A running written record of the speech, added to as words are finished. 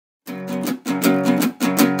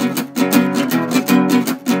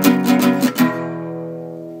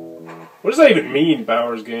that even mean,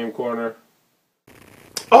 Bowers Game Corner?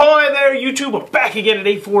 Ahoy there, YouTube! We're back again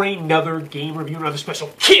today for another game review, another special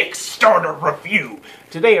Kickstarter review.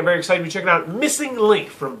 Today I'm very excited to be checking out Missing Link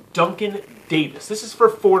from Duncan Davis. This is for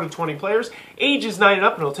 4 to 20 players, ages 9 and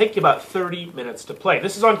up, and it'll take you about 30 minutes to play.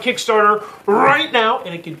 This is on Kickstarter right now,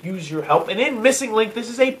 and it could use your help. And in Missing Link, this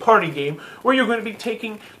is a party game where you're going to be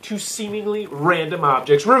taking two seemingly random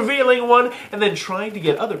objects, revealing one, and then trying to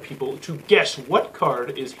get other people to guess what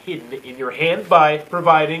card is hidden in your hand by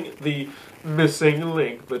providing the missing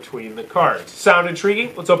link between the cards. Sound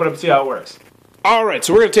intriguing? Let's open up and see how it works. Alright,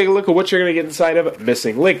 so we're going to take a look at what you're going to get inside of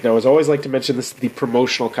Missing Link. Now, as I always like to mention, this is the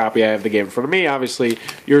promotional copy I have of the game in front of me. Obviously,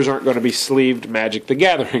 yours aren't going to be sleeved Magic the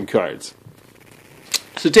Gathering cards.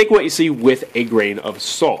 So take what you see with a grain of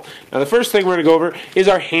salt. Now the first thing we're going to go over is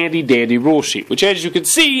our handy dandy rule sheet, which as you can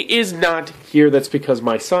see is not here. That's because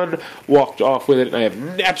my son walked off with it and I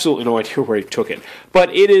have absolutely no idea where he took it.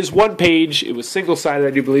 But it is one page, it was single-sided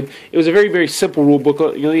I do believe. It was a very, very simple rule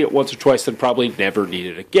booklet. You'll need it once or twice and probably never need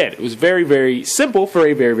it again. It was very, very simple for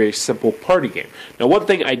a very, very simple party game. Now one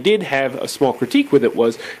thing I did have a small critique with it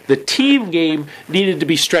was the team game needed to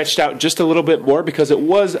be stretched out just a little bit more because it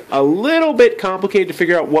was a little bit complicated to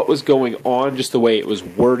figure out what was going on, just the way it was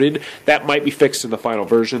worded. That might be fixed in the final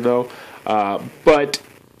version, though. But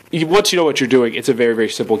once you know what you're doing, it's a very, very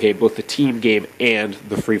simple game, both the team game and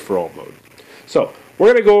the free-for-all mode. So we're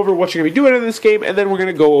going to go over what you're going to be doing in this game, and then we're going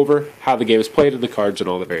to go over how the game is played and the cards and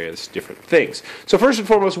all the various different things. So first and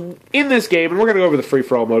foremost, in this game, and we're going to go over the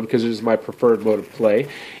free-for-all mode because it is my preferred mode of play,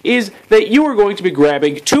 is that you are going to be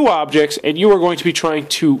grabbing two objects, and you are going to be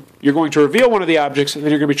you're going to reveal one of the objects, and then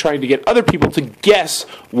you're going to be trying to get other people to guess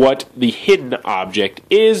what the hidden object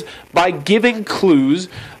is by giving clues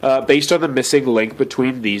based on the missing link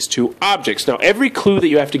between these two objects. Now, every clue that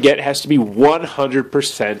you have to get has to be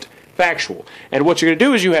 100% factual. And what you're going to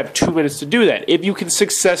do is you have 2 minutes to do that. If you can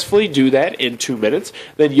successfully do that in 2 minutes,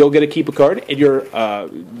 then you'll get to keep a card, and your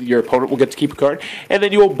opponent will get to keep a card, and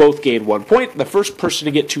then you will both gain 1 point. The first person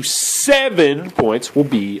to get to 7 points will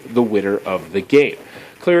be the winner of the game.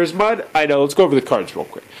 Clear as mud? I know. Let's go over the cards real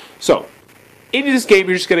quick. So, in this game,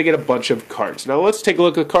 you're just going to get a bunch of cards. Now, let's take a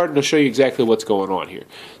look at the card, and I'll show you exactly what's going on here.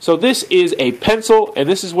 So, this is a pencil, and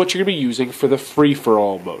this is what you're going to be using for the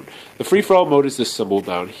free-for-all mode. The free-for-all mode is this symbol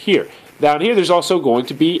down here. Down here, there's also going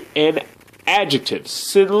to be an adjective,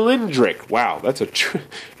 cylindric. Wow, that's a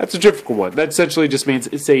difficult one. That essentially just means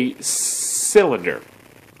it's a cylinder.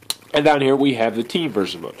 And down here we have the team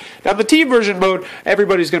version mode. Now the team version mode,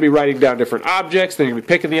 everybody's going to be writing down different objects, they're going to be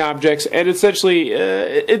picking the objects, and essentially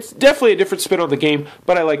it's definitely a different spin on the game,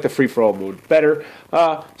 but I like the free-for-all mode better.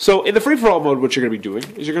 So in the free-for-all mode, what you're going to be doing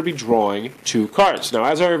is you're going to be drawing two cards. Now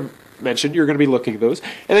as I mentioned, you're going to be looking at those,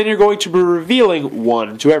 and then you're going to be revealing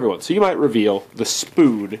one to everyone. So you might reveal the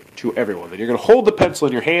spoon to everyone. Then you're going to hold the pencil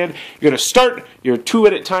in your hand, you're going to start your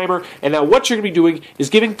 2-minute timer, and now what you're going to be doing is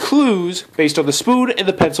giving clues based on the spoon and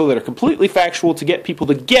the pencil that are completely factual to get people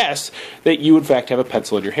to guess that you in fact have a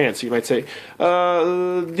pencil in your hand. So you might say,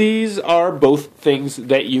 these are both things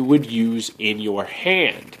that you would use in your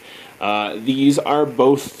hand. These are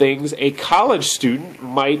both things a college student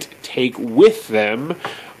might take with them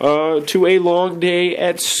to a long day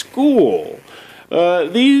at school.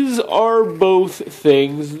 These are both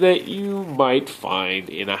things that you might find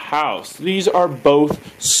in a house. These are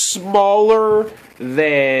both smaller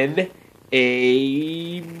than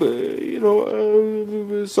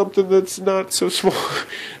something that's not so small.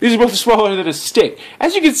 These are both smaller than a stick.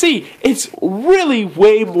 As you can see, it's really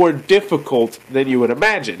way more difficult than you would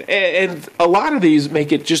imagine. And a lot of these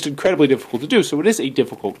make it just incredibly difficult to do, so it is a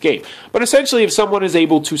difficult game. But essentially, if someone is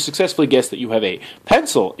able to successfully guess that you have a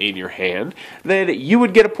pencil in your hand, then you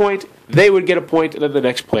would get a point, they would get a point, and then the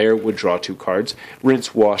next player would draw two cards,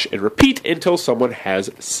 rinse, wash, and repeat until someone has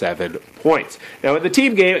 7 points. Now, in the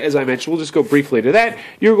team game, as I mentioned, we'll just go briefly to that.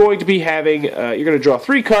 You're going to be having, you're going to draw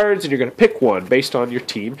 3 cards, and you're going to pick one based on your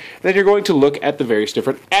team. Then you're going to look at the various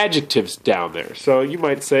different adjectives down there. So you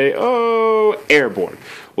might say, oh, airborne.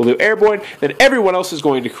 We'll do airborne. Then everyone else is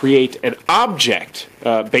going to create an object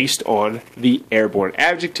based on the airborne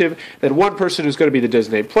adjective. Then one person who's going to be the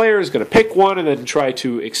designated player is going to pick one and then try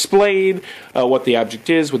to explain what the object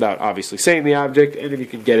is without obviously saying the object. And if you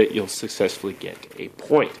can get it, you'll successfully get a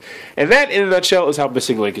point. And that, in a nutshell, is how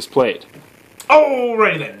Missing Link is played.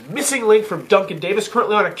 Alrighty then, Missing Link from Duncan Davis,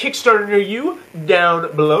 currently on a Kickstarter near you,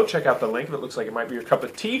 down below. Check out the link if it looks like it might be your cup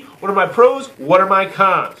of tea. What are my pros? What are my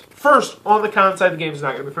cons? First, on the con side, the game is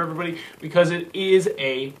not going to be for everybody because it is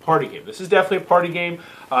a party game. This is definitely a party game,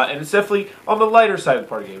 and it's definitely on the lighter side of the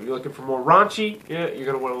party game. If you're looking for more raunchy, yeah, you're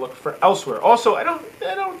going to want to look for elsewhere. Also, I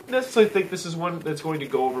don't necessarily think this is one that's going to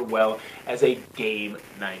go over well as a game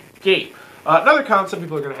night game. Another con some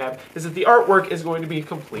people are going to have is that the artwork is going to be a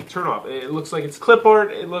complete turnoff. It looks like it's clip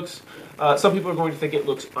art. It looks. Some people are going to think it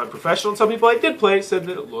looks unprofessional, and some people I did play said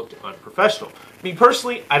that it looked unprofessional. Me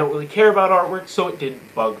personally, I don't really care about artwork, so it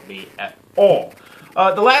didn't bug me at all.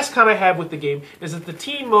 The last con I have with the game is that the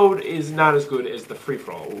team mode is not as good as the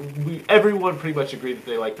free-for-all. Everyone pretty much agreed that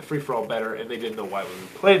they liked the free-for-all better, and they didn't know why we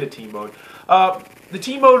would play the team mode. The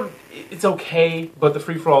team mode, it's okay, but the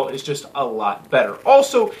free-for-all is just a lot better.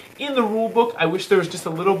 Also, in the rulebook, I wish there was just a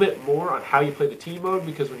little bit more on how you play the team mode,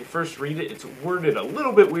 because when you first read it, it's worded a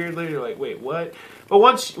little bit weirdly. You're like, wait, what? But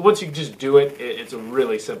once you just do it, it's a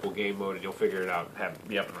really simple game mode, and you'll figure it out and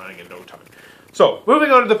be up and running in no time. So,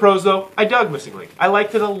 moving on to the pros, though, I dug Missing Link. I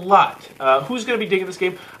liked it a lot. Who's going to be digging this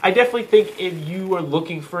game? I definitely think if you are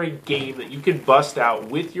looking for a game that you can bust out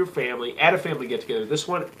with your family at a family get-together, this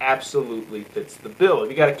one absolutely fits the bill. If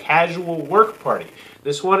you got a casual work party,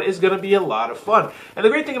 this one is going to be a lot of fun. And the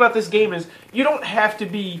great thing about this game is you don't have to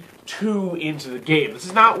be too into the game. This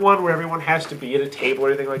is not one where everyone has to be at a table or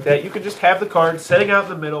anything like that. You can just have the cards setting out in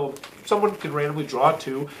the middle. Someone could randomly draw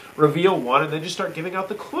two, reveal one, and then just start giving out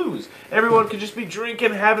the clues. Everyone could just be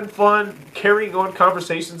drinking, having fun, carrying on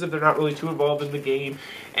conversations if they're not really too involved in the game.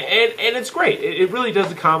 And it's great. It really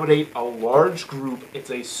does accommodate a large group. It's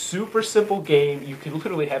a super simple game. You can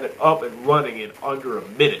literally have it up and running in under a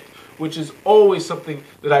minute, which is always something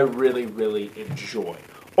that I really, really enjoy.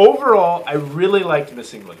 Overall, I really liked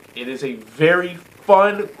Missing Link. It is a very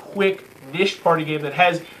fun, quick, niche party game that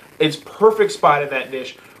has its perfect spot in that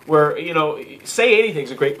niche where, you know, Say Anything's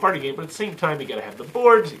a great party game, but at the same time, you got to have the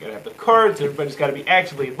boards, you got to have the cards, everybody's got to be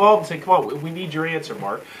actively involved and say, come on, we need your answer,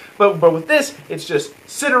 Mark. But with this, it's just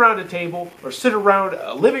sit around a table or sit around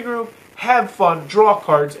a living room, have fun, draw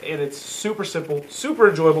cards, and it's super simple, super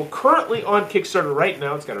enjoyable. Currently on Kickstarter right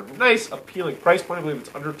now. It's got a nice, appealing price point. I believe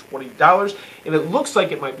it's under $20, and it looks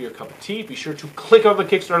like it might be your cup of tea. Be sure to click on the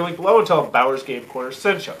Kickstarter link below and tell them Bowers Game Corner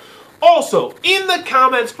sent you. Also, in the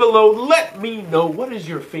comments below, let me know what is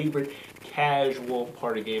your favorite casual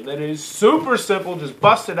party game that is super simple. Just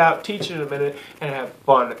bust it out, teach it in a minute, and have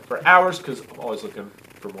fun for hours, because I'm always looking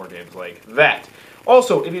for more games like that.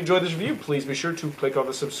 Also, if you enjoyed this review, please be sure to click on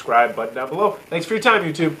the subscribe button down below. Thanks for your time,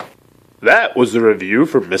 YouTube. That was the review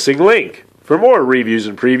for Missing Link. For more reviews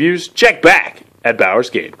and previews, check back at Bowers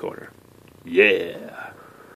Game Corner. Yeah.